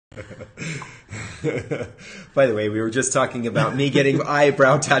By the way, we were just talking about me getting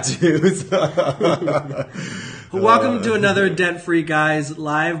eyebrow tattoos. Welcome to another Debt Free Guys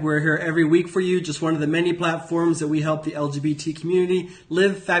Live. We're here every week for you, just one of the many platforms that we help the LGBT community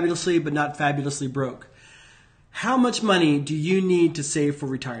live fabulously but not fabulously broke. How much money do you need to save for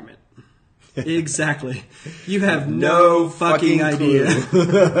retirement? Exactly. You have no fucking idea.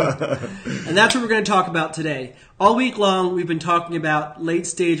 And that's what we're going to talk about today. All week long, we've been talking about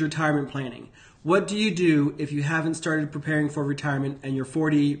late-stage retirement planning. What do you do if you haven't started preparing for retirement and you're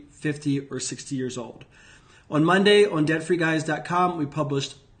 40, 50, or 60 years old? On Monday on debtfreeguys.com, we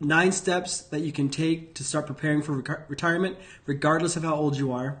published 9 steps that you can take to start preparing for retirement, regardless of how old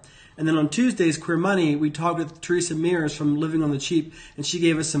you are. And then on Tuesday's Queer Money, we talked with Teresa Mears from Living on the Cheap, and she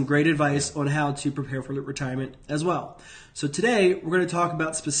gave us some great advice on how to prepare for retirement as well. So today, we're going to talk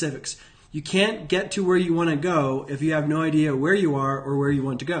about specifics. You can't get to where you want to go if you have no idea where you are or where you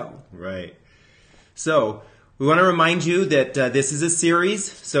want to go. Right. So we want to remind you that this is a series,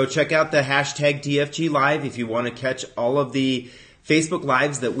 so check out the hashtag DFG Live if you want to catch all of the Facebook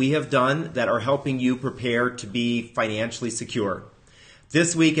Lives that we have done that are helping you prepare to be financially secure.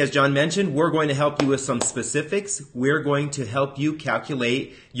 This week, as John mentioned, we're going to help you with some specifics. We're going to help you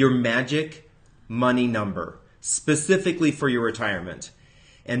calculate your magic money number, specifically for your retirement.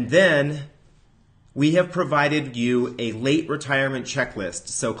 And then we have provided you a late retirement checklist.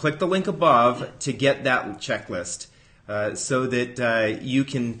 So click the link above to get that checklist so that you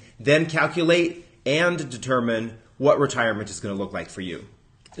can then calculate and determine what retirement is going to look like for you.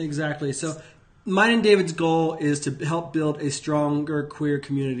 Exactly. So mine and David's goal is to help build a stronger queer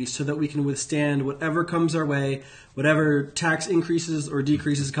community so that we can withstand whatever comes our way, whatever tax increases or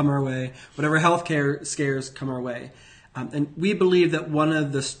decreases come our way, whatever healthcare scares come our way. And we believe that one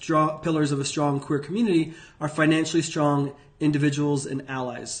of the strong pillars of a strong queer community are financially strong individuals and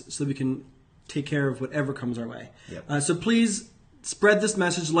allies so that we can take care of whatever comes our way. Yep. So please spread this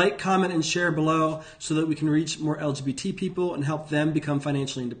message, like, comment, and share below so that we can reach more LGBT people and help them become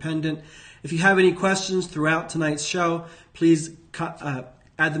financially independent. If you have any questions throughout tonight's show, please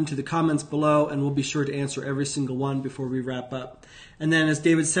add them to the comments below, and we'll be sure to answer every single one before we wrap up. And then, as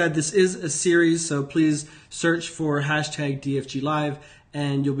David said, this is a series, so please search for hashtag DFG Live,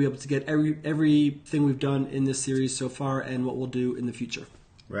 and you'll be able to get everything we've done in this series so far and what we'll do in the future.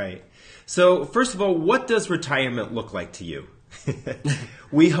 Right. So, first of all, what does retirement look like to you?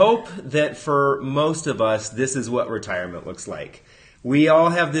 We hope that for most of us, this is what retirement looks like. We all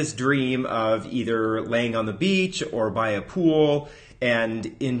have this dream of either laying on the beach or by a pool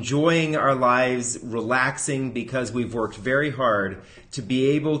and enjoying our lives, relaxing because we've worked very hard to be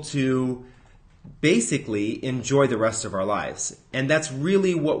able to basically enjoy the rest of our lives. And that's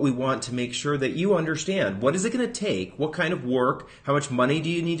really what we want to make sure that you understand. What is it going to take? What kind of work? How much money do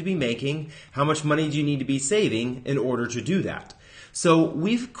you need to be making? How much money do you need to be saving in order to do that? So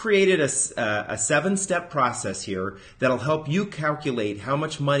we've created a 7-step process here that'll help you calculate how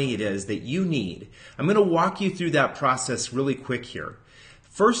much money it is that you need. I'm going to walk you through that process really quick here.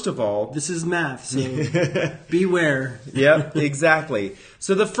 First of all, this is math, so beware. Yep, exactly.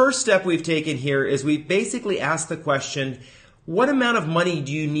 So the first step we've taken here is we basically ask the question, what amount of money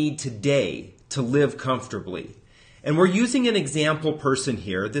do you need today to live comfortably? And we're using an example person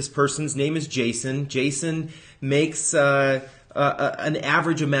here. This person's name is Jason. Jason makes an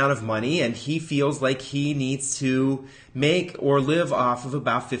average amount of money, and he feels like he needs to make or live off of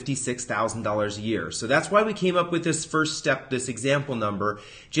about $56,000 a year. So that's why we came up with this first step, this example number.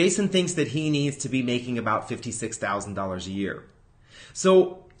 Jason thinks that he needs to be making about $56,000 a year.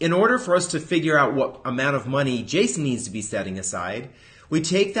 So in order for us to figure out what amount of money Jason needs to be setting aside, we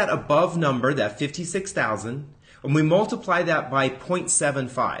take that above number, that $56,000, and we multiply that by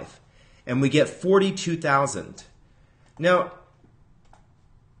 0.75, and we get $42,000. Now,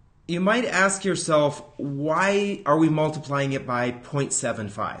 you might ask yourself, why are we multiplying it by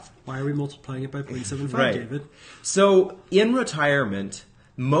 0.75? Why are we multiplying it by 0.75, right. David? So in retirement,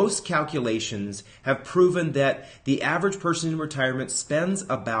 most calculations have proven that the average person in retirement spends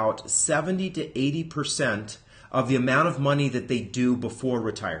about 70 to 80% of the amount of money that they do before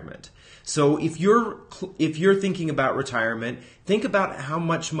retirement. So if you're thinking about retirement, think about how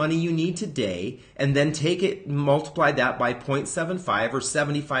much money you need today and then take it, multiply that by 0.75 or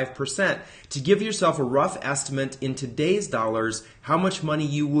 75% to give yourself a rough estimate in today's dollars how much money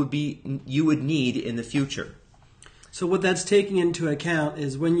you would need in the future. So what that's taking into account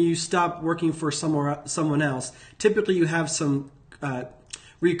is when you stop working for someone else, typically you have some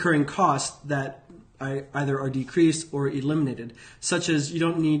recurring costs that either are decreased or eliminated, such as you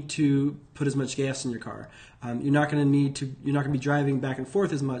don't need to put as much gas in your car. You're not going to be driving back and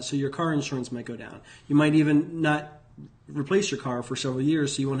forth as much, so your car insurance might go down. You might even not replace your car for several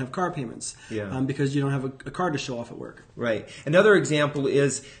years, so you won't have car payments because you don't have a car to show off at work. Right. Another example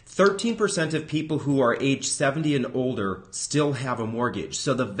is 13% of people who are age 70 and older still have a mortgage.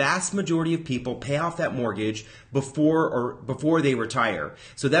 So the vast majority of people pay off that mortgage before they retire.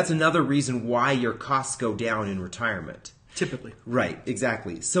 So that's another reason why your costs go down in retirement. Typically. Right,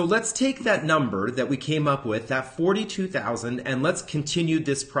 exactly. So let's take that number that we came up with, that 42,000, and let's continue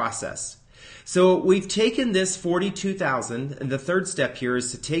this process. So we've taken this 42,000, and the third step here is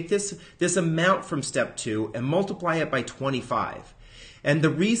to take this amount from step 2 and multiply it by 25. And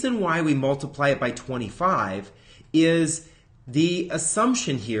the reason why we multiply it by 25 is the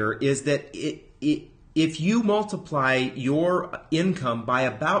assumption here is that if you multiply your income by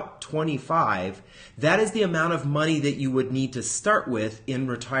about 25, that is the amount of money that you would need to start with in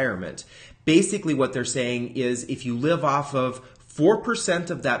retirement. Basically what they're saying is if you live off of 4%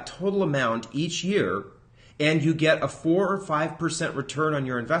 of that total amount each year, and you get a 4 or 5% return on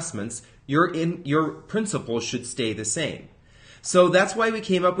your investments, your principal should stay the same. So that's why we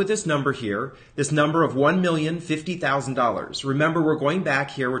came up with this number here, this number of $1,050,000. Remember, we're going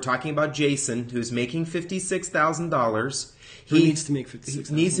back here. We're talking about Jason, who's making $56,000. He needs to make $56,000.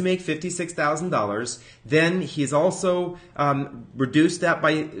 He needs to make $56,000. Then he's also reduced that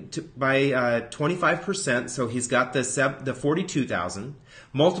by 25%, so he's got the $42,000.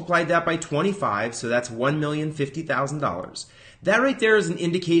 Multiplied that by 25, so that's $1,050,000. That right there is an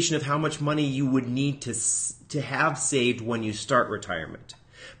indication of how much money you would need to have saved when you start retirement.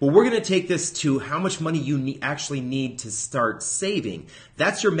 But we're going to take this to how much money you actually need to start saving.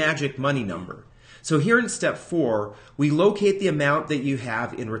 That's your magic money number. So here in step 4, we locate the amount that you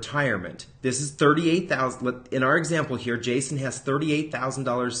have in retirement. This is $38,000. In our example here, Jason has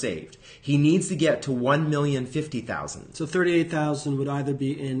 $38,000 saved. He needs to get to $1,050,000. So $38,000 would either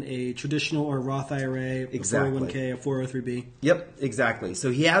be in a traditional or Roth IRA, Exactly. a 401k, a 403b. Yep, exactly.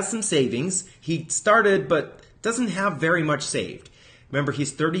 So he has some savings. He started, but doesn't have very much saved. Remember,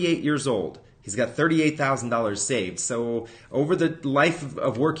 he's 38 years old. He's got $38,000 saved. So over the life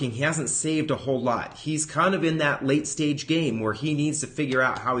of working, he hasn't saved a whole lot. He's kind of in that late stage game where he needs to figure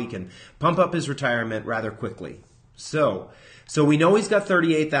out how he can pump up his retirement rather quickly. So we know he's got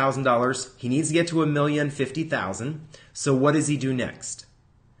 $38,000. He needs to get to $1,050,000. So what does he do next?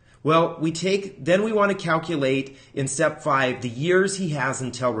 Well, then we want to calculate in step 5 the years he has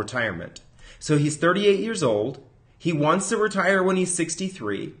until retirement. So he's 38 years old. He wants to retire when he's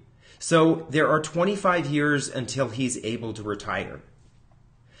 63. So there are 25 years until he's able to retire.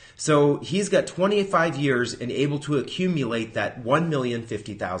 So he's got 25 years and able to accumulate that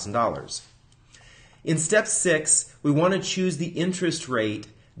 $1,050,000. In step 6, we want to choose the interest rate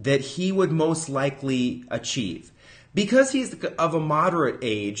that he would most likely achieve. Because he's of a moderate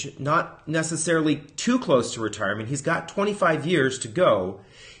age, not necessarily too close to retirement, he's got 25 years to go.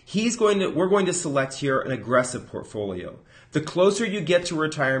 We're going to select here an aggressive portfolio. The closer you get to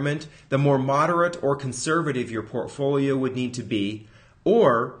retirement, the more moderate or conservative your portfolio would need to be,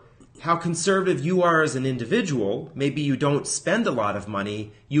 or how conservative you are as an individual. Maybe you don't spend a lot of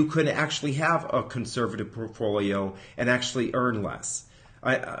money. You could actually have a conservative portfolio and actually earn less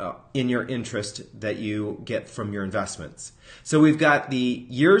in your interest that you get from your investments. So we've got the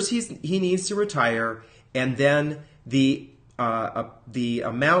years he needs to retire, and then the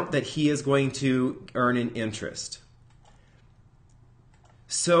amount that he is going to earn in interest.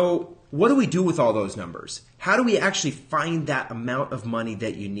 So what do we do with all those numbers? How do we actually find that amount of money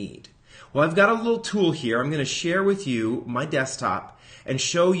that you need? Well, I've got a little tool here. I'm going to share with you my desktop and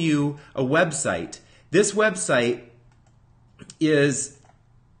show you a website. This website has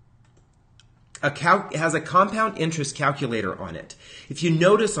a compound interest calculator on it. If you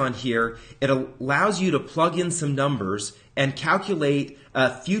notice on here, it allows you to plug in some numbers and calculate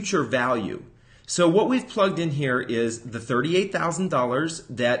a future value. So what we've plugged in here is the $38,000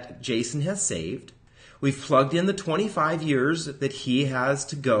 that Jason has saved. We've plugged in the 25 years that he has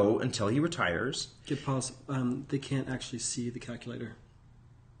to go until he retires. Get pause. They can't actually see the calculator.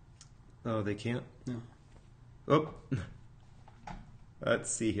 Oh, they can't? No. Oh.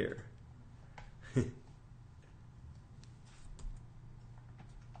 Let's see here.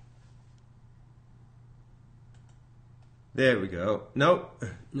 There we go. Nope.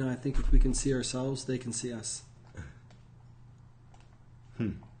 No, I think if we can see ourselves, they can see us.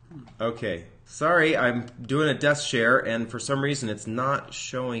 Okay. Sorry, I'm doing a desk share, and for some reason it's not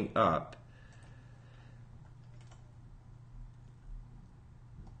showing up.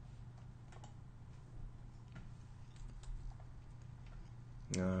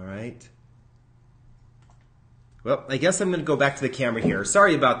 All right. Well, I guess I'm going to go back to the camera here.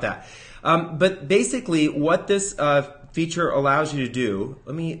 Sorry about that. But basically, what this feature allows you to do,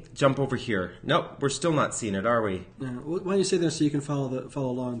 let me jump over here. Nope, we're still not seeing it, are we? No. Why don't you say there so you can follow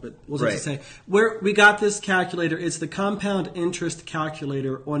along? But we'll just Right. say where we got this calculator. It's the compound interest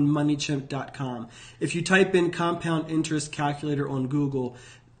calculator on MoneyChimp.com. If you type in compound interest calculator on Google,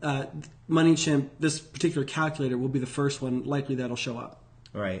 MoneyChimp, this particular calculator will be the first one likely that'll show up.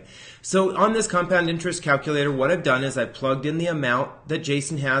 Right. So on this compound interest calculator, what I've done is I plugged in the amount that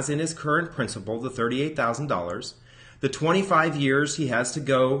Jason has in his current principal, the $38,000, the 25 years he has to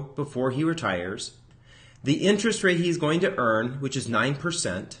go before he retires, the interest rate he's going to earn, which is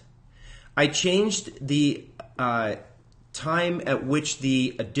 9%. I changed the time at which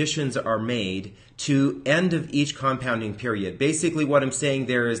the additions are made to end of each compounding period. Basically what I'm saying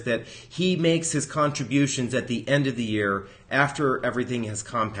there is that he makes his contributions at the end of the year after everything has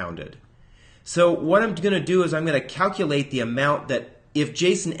compounded. So what I'm going to do is I'm going to calculate the amount that if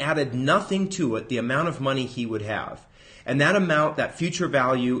Jason added nothing to it, the amount of money he would have. And that amount, that future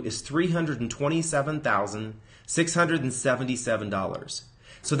value is $327,677.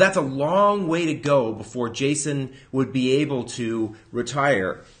 So that's a long way to go before Jason would be able to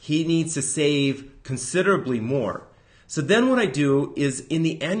retire. He needs to save considerably more. So then what I do is in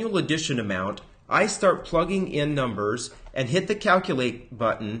the annual addition amount, I start plugging in numbers and hit the calculate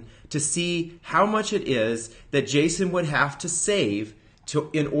button to see how much it is that Jason would have to save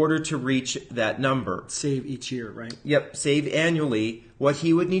in order to reach that number. Save each year, right? Yep, save annually what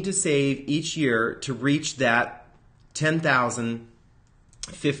he would need to save each year to reach that $1,050.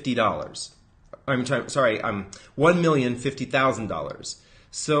 $1,050,000.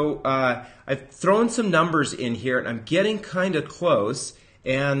 So I've thrown some numbers in here, and I'm getting kind of close,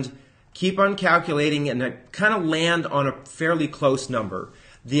 and keep on calculating, and I kind of land on a fairly close number.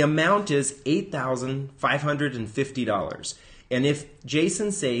 The amount is $8,550. And if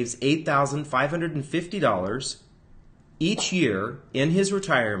Jason saves $8,550 each year in his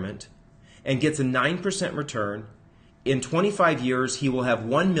retirement and gets a 9% return, in 25 years he will have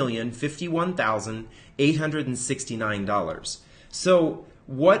 $1,051,869. So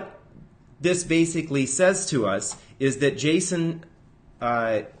what this basically says to us is that Jason,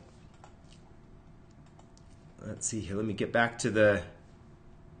 let's see here, let me get back to the...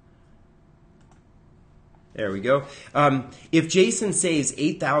 There we go. If Jason saves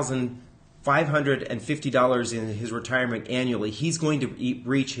 $8,550 in his retirement annually, he's going to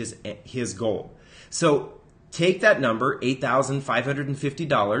reach his goal. So take that number,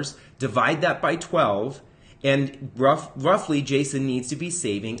 $8,550, divide that by 12, and roughly Jason needs to be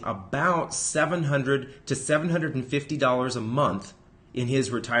saving about $700 to $750 a month in his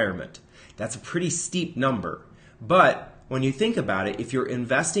retirement. That's a pretty steep number, but when you think about it, if you're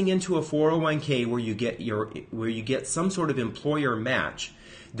investing into a 401k where you get some sort of employer match,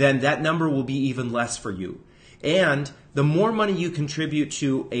 then that number will be even less for you. And the more money you contribute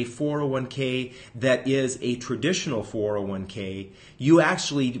to a 401k that is a traditional 401k, you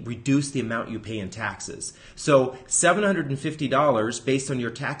actually reduce the amount you pay in taxes. So $750 based on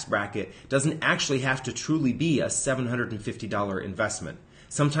your tax bracket doesn't actually have to truly be a $750 investment.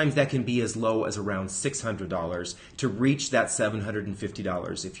 Sometimes that can be as low as around $600 to reach that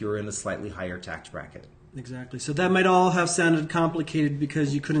 $750 if you're in a slightly higher tax bracket. Exactly. So that might all have sounded complicated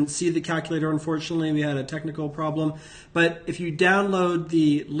because you couldn't see the calculator, unfortunately. We had a technical problem. But if you download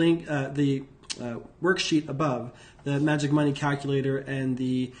the link, the worksheet above, the Magic Money Calculator and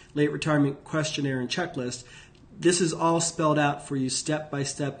the Late Retirement Questionnaire and Checklist, this is all spelled out for you step by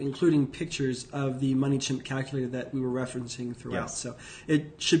step, including pictures of the MoneyChimp calculator that we were referencing throughout. Yes. So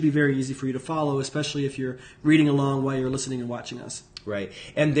it should be very easy for you to follow, especially if you're reading along while you're listening and watching us. Right.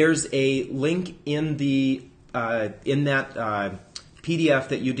 And there's a link in the in that PDF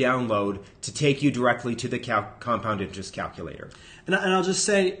that you download to take you directly to the compound interest calculator. And I'll just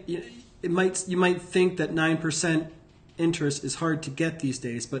say, you might think that 9% interest is hard to get these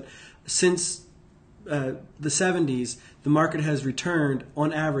days, but since the 70s, the market has returned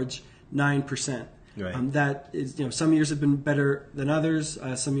on average 9%. Right. That is, some years have been better than others,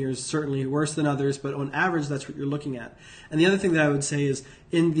 some years certainly worse than others, but on average, that's what you're looking at. And the other thing that I would say is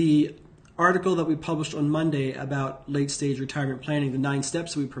in the article that we published on Monday about late stage retirement planning, the 9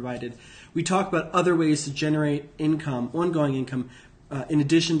 steps that we provided, we talk about other ways to generate income, ongoing income, in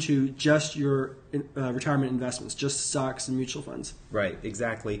addition to just your retirement investments, just stocks and mutual funds. Right,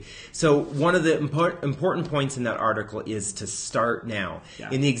 exactly. So one of the important points in that article is to start now. Yeah.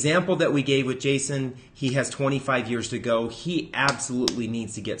 In the example that we gave with Jason, he has 25 years to go. He absolutely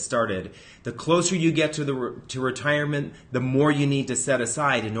needs to get started. The closer you get to retirement, the more you need to set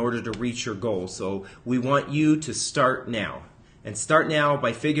aside in order to reach your goal. So we want you to start now. And start now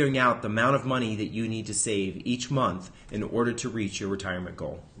by figuring out the amount of money that you need to save each month in order to reach your retirement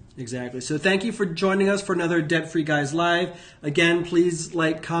goal. Exactly. So thank you for joining us for another Debt Free Guys Live. Again, please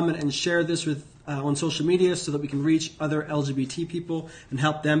like, comment, and share this with on social media so that we can reach other LGBT people and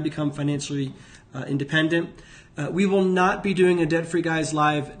help them become financially independent. We will not be doing a Debt Free Guys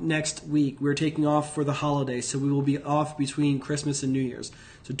Live next week. We're taking off for the holidays, so we will be off between Christmas and New Year's.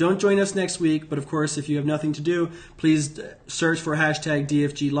 So don't join us next week, but of course, if you have nothing to do, please search for hashtag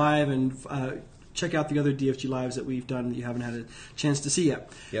DFG Live and check out the other DFG Lives that we've done that you haven't had a chance to see yet.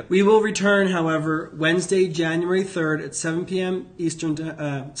 Yep. We will return, however, Wednesday, January 3rd at 7 p.m.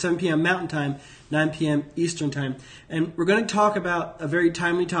 7 p.m. Mountain Time, 9 p.m. Eastern Time. And we're going to talk about a very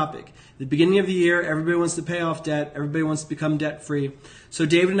timely topic. At the beginning of the year, everybody wants to pay off debt. Everybody wants to become debt-free. So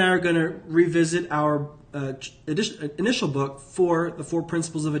David and I are going to revisit our initial book for the 4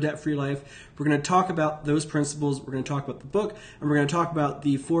 Principles of a Debt-Free Life. We're going to talk about those principles. We're going to talk about the book, and we're going to talk about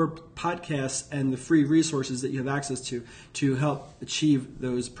the 4 podcasts and the free resources that you have access to help achieve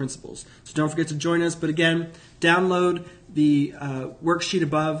those principles. So don't forget to join us. But again, download the worksheet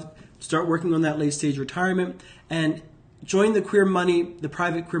above. Start working on that late-stage retirement, and join the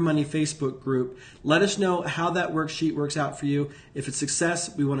private Queer Money Facebook group. Let us know how that worksheet works out for you. If it's a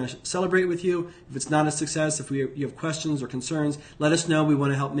success, we want to celebrate with you. If it's not a success, if you have questions or concerns, let us know. We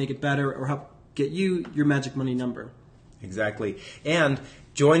want to help make it better or help get you your magic money number. Exactly. And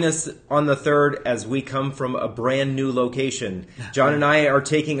join us on the 3rd as we come from a brand new location. John and I are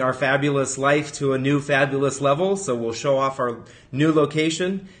taking our fabulous life to a new fabulous level, so we'll show off our new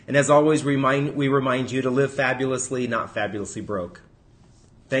location. And as always, we remind you to live fabulously, not fabulously broke.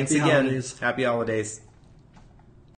 Thanks again. Holidays. Happy holidays.